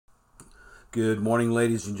Good morning,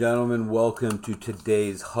 ladies and gentlemen. Welcome to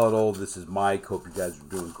today's Huddle. This is Mike. Hope you guys are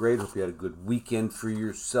doing great. Hope you had a good weekend for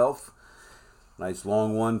yourself. Nice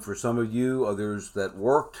long one for some of you, others that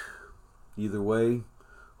worked. Either way,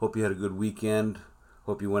 hope you had a good weekend.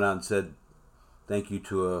 Hope you went out and said thank you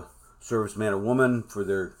to a serviceman or woman for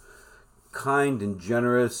their kind and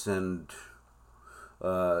generous and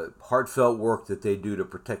heartfelt work that they do to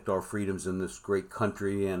protect our freedoms in this great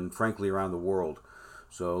country and frankly around the world.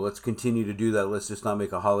 So let's continue to do that. Let's just not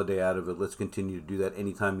make a holiday out of it. Let's continue to do that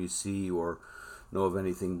anytime you see or know of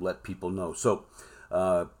anything, let people know. So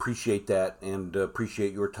appreciate that and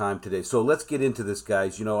appreciate your time today. So let's get into this,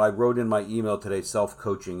 guys. You know, I wrote in my email today,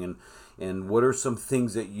 self-coaching, and what are some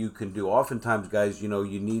things that you can do? Oftentimes, guys, you know,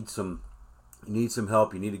 you need some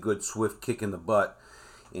help. You need a good, swift kick in the butt.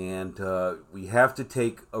 And we have to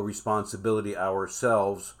take a responsibility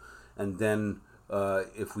ourselves. And then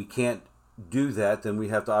if we can't do that, then we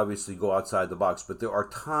have to obviously go outside the box. But there are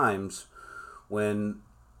times when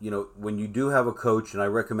you do have a coach, and I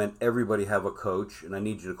recommend everybody have a coach, and I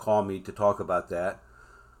need you to call me to talk about that.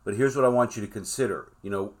 But here's what I want you to consider. You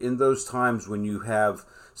know, in those times when you have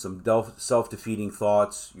some self-defeating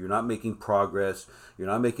thoughts, you're not making progress, you're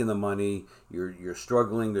not making the money, you're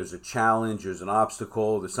struggling, there's a challenge, there's an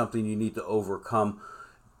obstacle, there's something you need to overcome,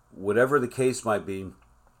 whatever the case might be,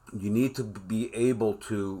 you need to be able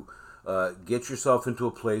to get yourself into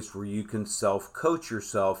a place where you can self-coach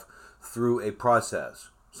yourself through a process.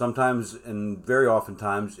 Sometimes, and very often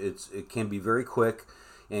times, it can be very quick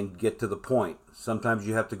and get to the point. Sometimes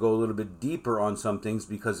you have to go a little bit deeper on some things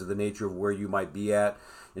because of the nature of where you might be at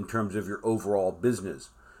in terms of your overall business.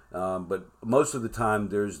 But most of the time,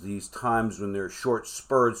 there's these times when there are short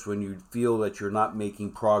spurts when you feel that you're not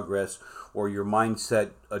making progress or your mindset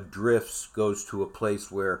adrifts, goes to a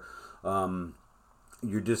place where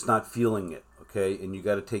you're just not feeling it, okay? And you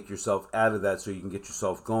got to take yourself out of that so you can get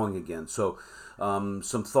yourself going again. So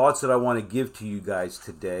some thoughts that I want to give to you guys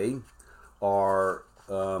today are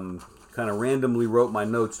kind of randomly wrote my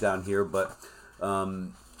notes down here, but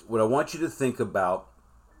what I want you to think about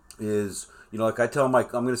is, you know, like I'm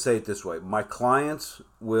going to say it this way. My clients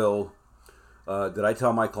I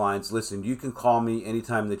tell my clients, listen, you can call me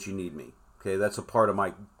anytime that you need me, okay? That's a part of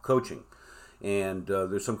my coaching. And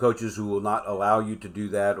there's some coaches who will not allow you to do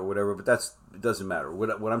that or whatever, but it doesn't matter.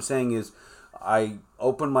 What I'm saying is I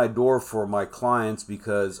open my door for my clients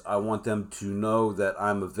because I want them to know that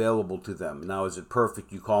I'm available to them. Now, is it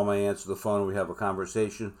perfect? You call me, answer the phone, and we have a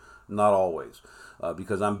conversation? Not always,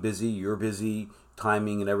 because I'm busy, you're busy,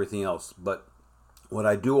 timing and everything else. But what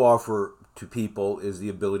I do offer to people is the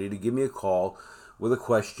ability to give me a call with a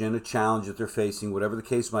question, a challenge that they're facing, whatever the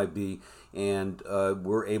case might be, and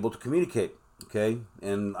we're able to communicate. Okay,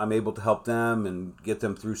 and I'm able to help them and get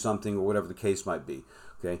them through something or whatever the case might be.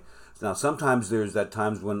 Okay, now sometimes there's that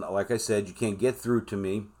times when, like I said, you can't get through to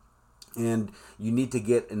me, and you need to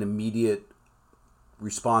get an immediate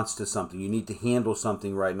response to something. You need to handle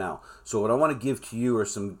something right now. So what I want to give to you are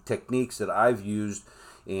some techniques that I've used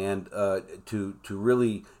and to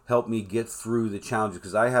really help me get through the challenges,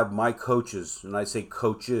 because I have my coaches, and I say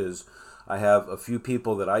coaches. I have a few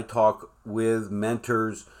people that I talk with,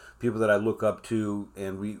 mentors, people that I look up to,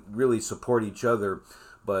 and we really support each other.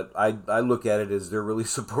 But I look at it as they're really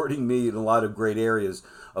supporting me in a lot of great areas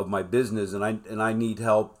of my business, and I need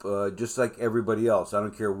help just like everybody else. I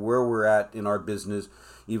don't care where we're at in our business.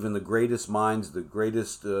 Even the greatest minds, the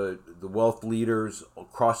greatest the wealth leaders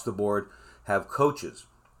across the board have coaches,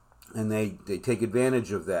 and they take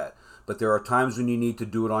advantage of that. But there are times when you need to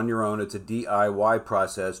do it on your own. It's a DIY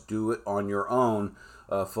process. Do it on your own.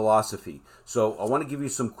 Philosophy. So I want to give you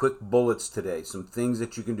some quick bullets today, some things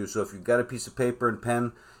that you can do. So if you've got a piece of paper and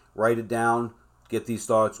pen, write it down, get these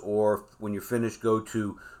thoughts, or when you're finished, go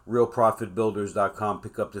to realprofitbuilders.com,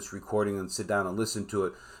 pick up this recording and sit down and listen to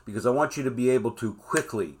it, because I want you to be able to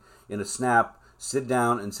quickly, in a snap, sit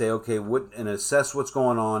down and say, okay, and assess what's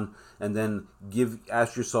going on, and then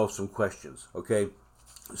ask yourself some questions, okay?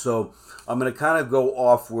 So I'm going to kind of go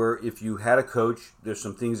off where if you had a coach, there's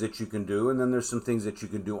some things that you can do, and then there's some things that you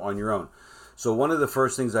can do on your own. So one of the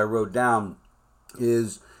first things I wrote down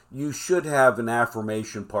is you should have an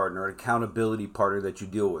affirmation partner, an accountability partner that you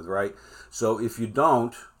deal with, right? So if you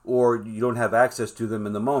don't, or you don't have access to them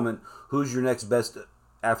in the moment, who's your next best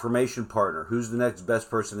affirmation partner? Who's the next best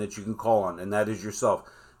person that you can call on? And that is yourself.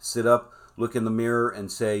 Sit up, look in the mirror, and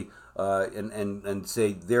say, and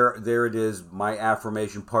say, there it is, my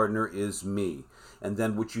affirmation partner is me. And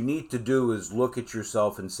then what you need to do is look at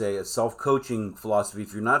yourself and say, a self-coaching philosophy,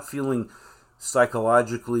 if you're not feeling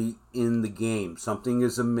psychologically in the game, something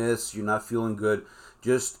is amiss, you're not feeling good,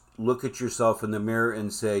 just look at yourself in the mirror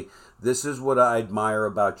and say, this is what I admire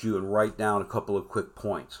about you, and write down a couple of quick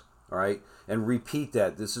points, all right? And repeat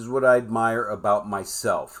that. This is what I admire about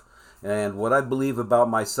myself. And what I believe about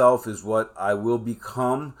myself is what I will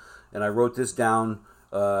become. And I wrote this down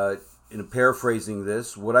in paraphrasing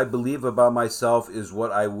this. What I believe about myself is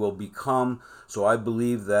what I will become. So I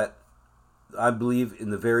believe in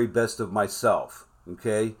the very best of myself,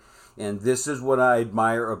 okay? And this is what I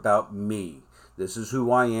admire about me. This is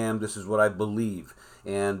who I am. This is what I believe.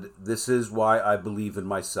 And this is why I believe in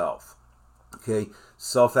myself. Okay,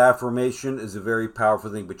 self-affirmation is a very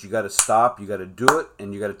powerful thing, but you got to stop, you got to do it,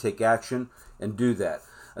 and you got to take action and do that.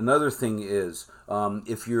 Another thing is,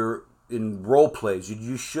 if you're in role plays,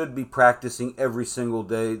 you should be practicing every single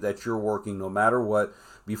day that you're working, no matter what,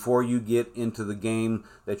 before you get into the game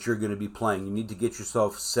that you're going to be playing. You need to get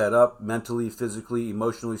yourself set up mentally, physically,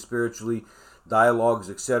 emotionally, spiritually, dialogues,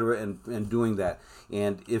 etc., and doing that.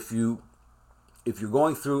 And if you're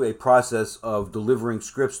going through a process of delivering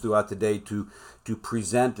scripts throughout the day to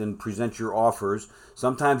present your offers,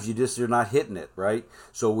 sometimes you're not hitting it, right?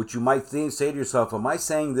 So what you might say to yourself, am I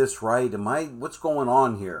saying this right? What's going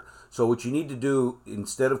on here? So what you need to do,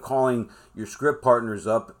 instead of calling your script partners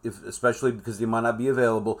up, especially because they might not be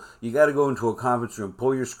available, you got to go into a conference room,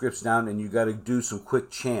 pull your scripts down, and you got to do some quick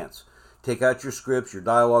chants. Take out your scripts, your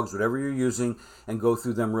dialogues, whatever you're using, and go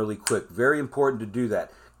through them really quick. Very important to do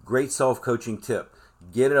that. Great self-coaching tip.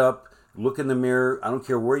 Get it up, look in the mirror. I don't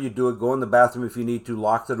care where you do it. Go in the bathroom if you need to.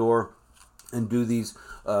 Lock the door, and do these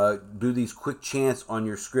quick chants on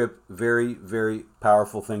your script. Very, very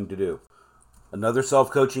powerful thing to do. Another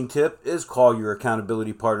self-coaching tip is call your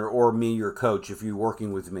accountability partner or me, your coach, if you're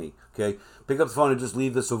working with me. Okay, pick up the phone and just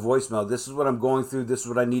leave us a voicemail. This is what I'm going through. This is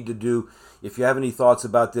what I need to do. If you have any thoughts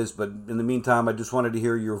about this, but in the meantime, I just wanted to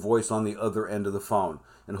hear your voice on the other end of the phone.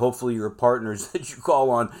 And hopefully your partners that you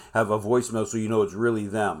call on have a voicemail so you know it's really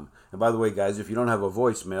them. And by the way, guys, if you don't have a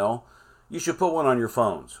voicemail, you should put one on your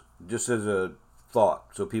phones, just as a thought,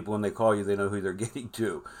 so people, when they call you, they know who they're getting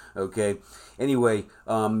to. Okay. Anyway,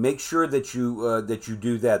 make sure that you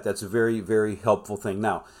do that. That's a very, very helpful thing.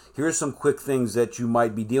 Now, here's some quick things that you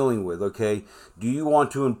might be dealing with. Okay. Do you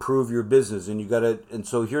want to improve your business? And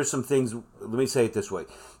so here's some things. Let me say it this way: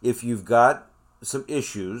 if you've got some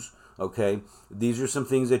issues, okay, these are some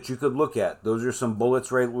things that you could look at. Those are some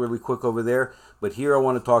bullets right really quick over there. But here I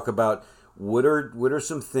want to talk about what are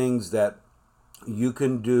some things that you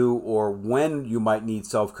can do, or when you might need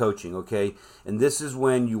self-coaching, okay? And this is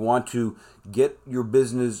when you want to get your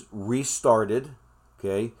business restarted,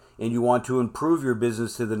 okay? And you want to improve your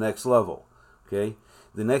business to the next level, okay?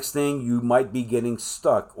 The next thing, you might be getting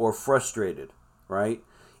stuck or frustrated, right?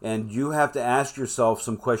 And you have to ask yourself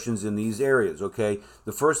some questions in these areas, okay?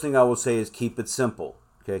 The first thing I will say is keep it simple,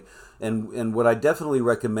 okay? And what I definitely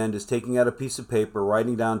recommend is taking out a piece of paper,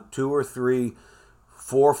 writing down 2 or 3,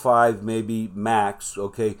 4 or 5 maybe max,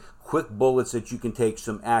 okay, quick bullets that you can take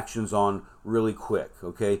some actions on really quick,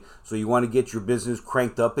 okay? So you want to get your business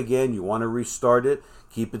cranked up again, you want to restart it,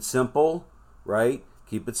 keep it simple, right?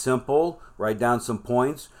 Keep it simple, write down some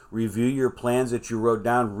points, review your plans that you wrote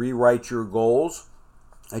down, rewrite your goals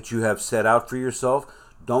that you have set out for yourself.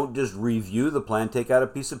 Don't just review the plan, take out a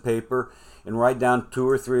piece of paper and write down 2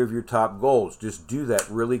 or 3 of your top goals. Just do that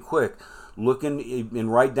really quick. Look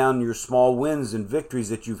and write down your small wins and victories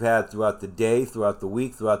that you've had throughout the day, throughout the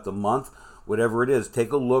week, throughout the month, whatever it is.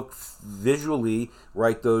 Take a look visually,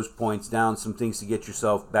 write those points down, some things to get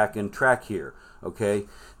yourself back in track here, okay?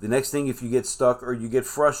 The next thing, if you get stuck or you get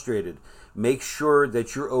frustrated, make sure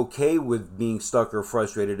that you're okay with being stuck or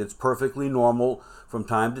frustrated. It's perfectly normal from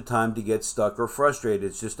time to time to get stuck or frustrated.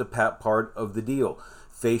 It's just a part of the deal.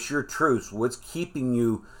 Face your truths. What's keeping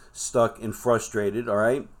you stuck and frustrated, all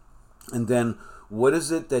right? And then what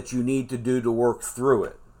is it that you need to do to work through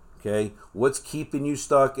it? Okay, what's keeping you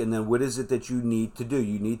stuck, and then what is it that you need to do?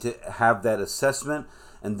 You need to have that assessment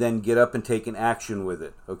and then get up and take an action with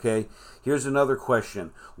it. Okay, here's another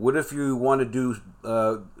question: what if you want to do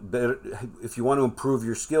better? If you want to improve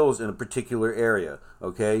your skills in a particular area,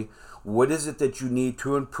 okay, what is it that you need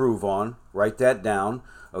to improve on? Write that down.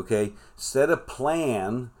 Okay, set a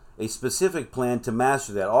plan, a specific plan to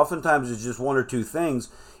master that. Oftentimes it's just 1 or 2 things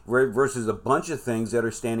versus a bunch of things that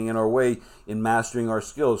are standing in our way in mastering our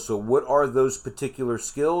skills. So what are those particular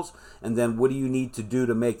skills, and then what do you need to do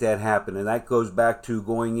to make that happen? And that goes back to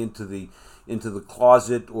going into the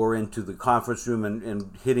closet or into the conference room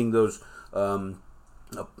and hitting those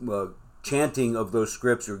chanting of those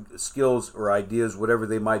scripts or skills or ideas, whatever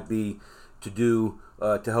they might be, to do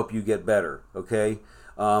to help you get better. Okay,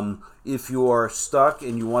 if you are stuck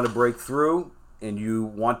and you want to break through and you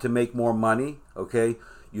want to make more money, okay,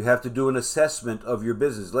 You have to do an assessment of your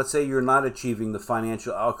business. Let's say you're not achieving the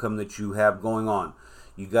financial outcome that you have going on.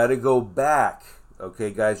 You got to go back,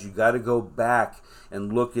 okay, guys? You got to go back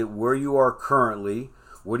and look at where you are currently.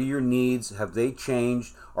 What are your needs? Have they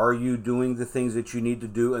changed? Are you doing the things that you need to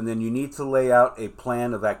do? And then you need to lay out a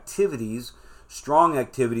plan of activities, strong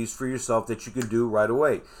activities for yourself that you can do right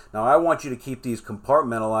away. Now, I want you to keep these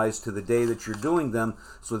compartmentalized to the day that you're doing them,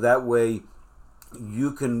 so that way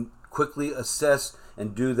you can quickly assess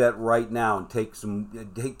and do that right now and take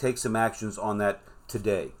some actions on that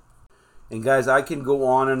today. And guys, I can go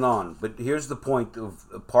on, but here's the point of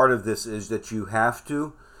part of this is that you have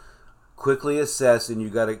to quickly assess and you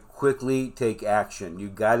got to quickly take action. You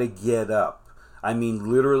got to get up. I mean,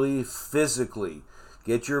 literally, physically,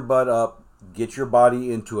 get your butt up, get your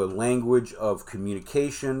body into a language of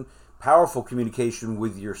communication, powerful communication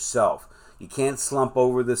with yourself. You can't slump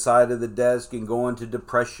over the side of the desk and go into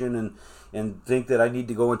depression and think that I need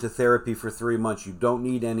to go into therapy for 3 months. You don't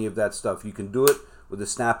need any of that stuff. You can do it with a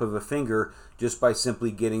snap of a finger just by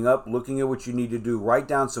simply getting up, looking at what you need to do, write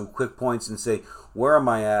down some quick points and say, where am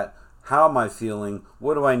I at? How am I feeling?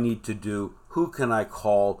 What do I need to do? Who can I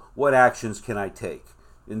call? What actions can I take?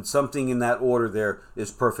 And something in that order there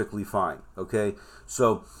is perfectly fine, okay?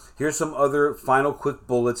 So here's some other final quick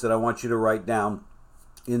bullets that I want you to write down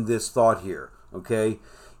in this thought here, okay?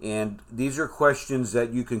 And these are questions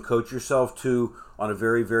that you can coach yourself to on a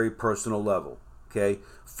very, very personal level, okay?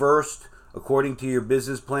 First, according to your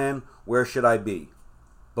business plan, where should I be?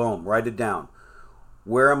 Boom, write it down.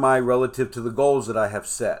 Where am I relative to the goals that I have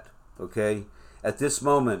set, okay? At this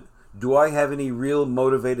moment, do I have any real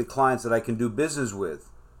motivated clients that I can do business with?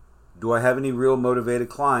 Do I have any real motivated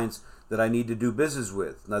clients that I need to do business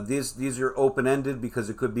with? Now, these are open-ended because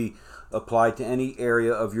it could be applied to any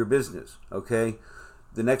area of your business, okay?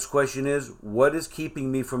 The next question is, what is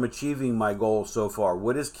keeping me from achieving my goals so far?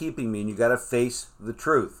 What is keeping me? And you got to face the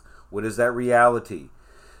truth. What is that reality?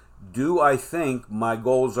 Do I think my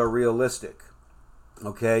goals are realistic?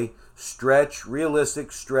 Okay? Stretch,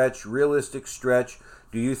 realistic, stretch, realistic, stretch.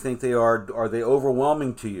 Do you think they are? Are they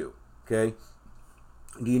overwhelming to you? Okay?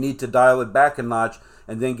 Do you need to dial it back a notch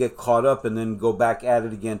and then get caught up and then go back at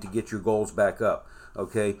it again to get your goals back up?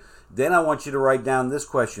 Okay? Then I want you to write down this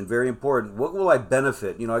question, very important. What will I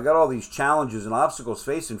benefit? You know, I got all these challenges and obstacles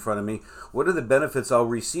faced in front of me. What are the benefits I'll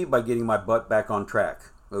receive by getting my butt back on track?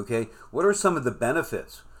 Okay? What are some of the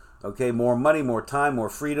benefits? Okay, more money, more time, more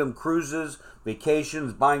freedom, cruises,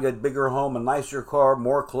 vacations, buying a bigger home, a nicer car,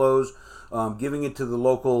 more clothes, giving it to the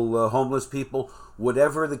local homeless people,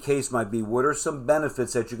 whatever the case might be. What are some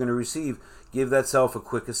benefits that you're going to receive? Give that self a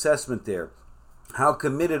quick assessment there. How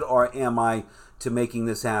committed am I to making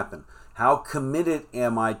this happen? How committed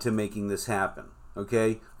am I to making this happen?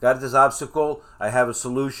 Okay, got this obstacle, I have a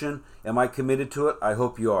solution. Am I committed to it? I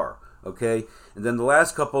hope you are. Okay, and then the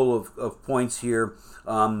last couple of points here.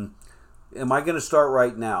 Am I going to start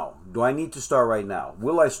right now? Do I need to start right now?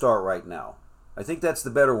 Will I start right now? I think that's the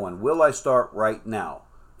better one. Will I start right now?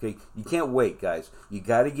 Okay, you can't wait, guys. You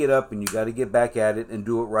got to get up and you got to get back at it and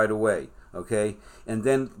do it right away. Okay, and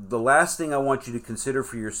then the last thing I want you to consider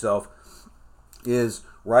for yourself is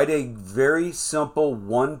write a very simple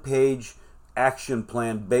one-page action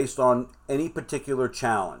plan based on any particular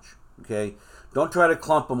challenge. Okay, don't try to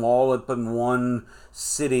clump them all up in one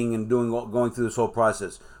sitting and going through this whole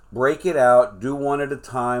process. Break it out. Do one at a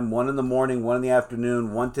time. One in the morning, one in the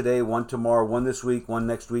afternoon, one today, one tomorrow, one this week, one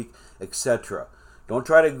next week, etc. Don't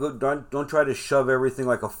try to shove everything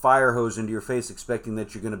like a fire hose into your face, expecting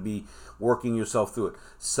that you're going to be working yourself through it.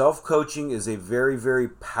 Self-coaching is a very, very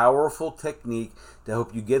powerful technique to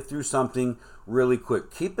help you get through something really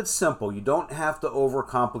quick. Keep it simple. You don't have to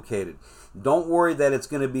overcomplicate it. Don't worry that it's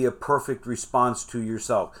going to be a perfect response to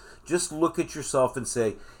yourself. Just look at yourself and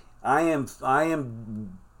say, I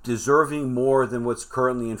am deserving more than what's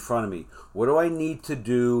currently in front of me. What do I need to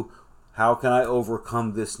do? How can I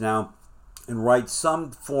overcome this now? And write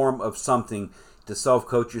some form of something to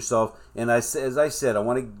self-coach yourself. And as I said, I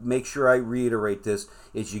want to make sure I reiterate this,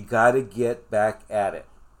 is you got to get back at it.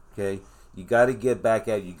 Okay? You got to get back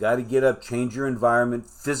at it. You got to get up, change your environment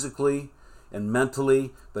physically and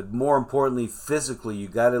mentally, but more importantly, physically. You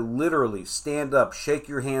got to literally stand up, shake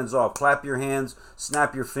your hands off, clap your hands,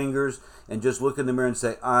 snap your fingers, and just look in the mirror and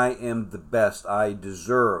say, I am the best. I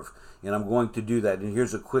deserve. And I'm going to do that. And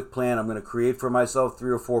here's a quick plan I'm going to create for myself, 3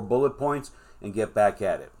 or 4 bullet points, and get back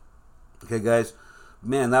at it. Okay, guys?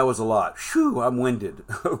 Man, that was a lot. Phew, I'm winded.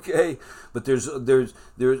 Okay, but there's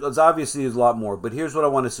obviously a lot more. But here's what I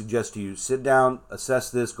want to suggest to you: sit down, assess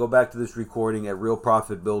this, go back to this recording at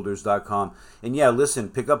realprofitbuilders.com, and yeah, listen,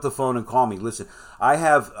 pick up the phone and call me. Listen, I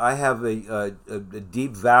have a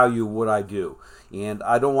deep value of what I do, and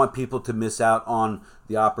I don't want people to miss out on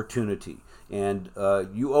the opportunity. And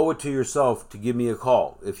you owe it to yourself to give me a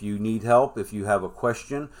call. If you need help, if you have a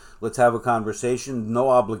question, let's have a conversation. No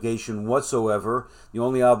obligation whatsoever. The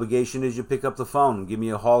only obligation is you pick up the phone and give me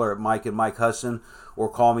a holler at Mike Husson, or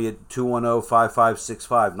call me at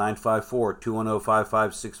 210-5565,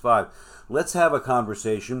 954-210-5565. Let's have a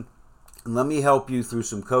conversation. Let me help you through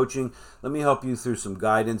some coaching. Let me help you through some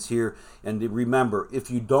guidance here. And remember,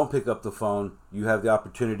 if you don't pick up the phone, you have the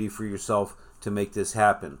opportunity for yourself to make this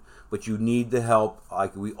happen. But you need the help,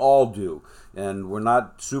 like we all do. And we're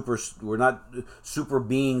not super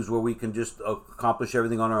beings where we can just accomplish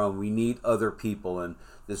everything on our own. We need other people, and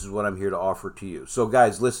this is what I'm here to offer to you. So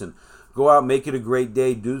guys, listen, go out, make it a great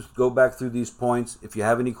day. Go back through these points. If you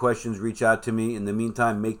have any questions, reach out to me. In the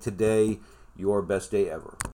meantime, make today your best day ever.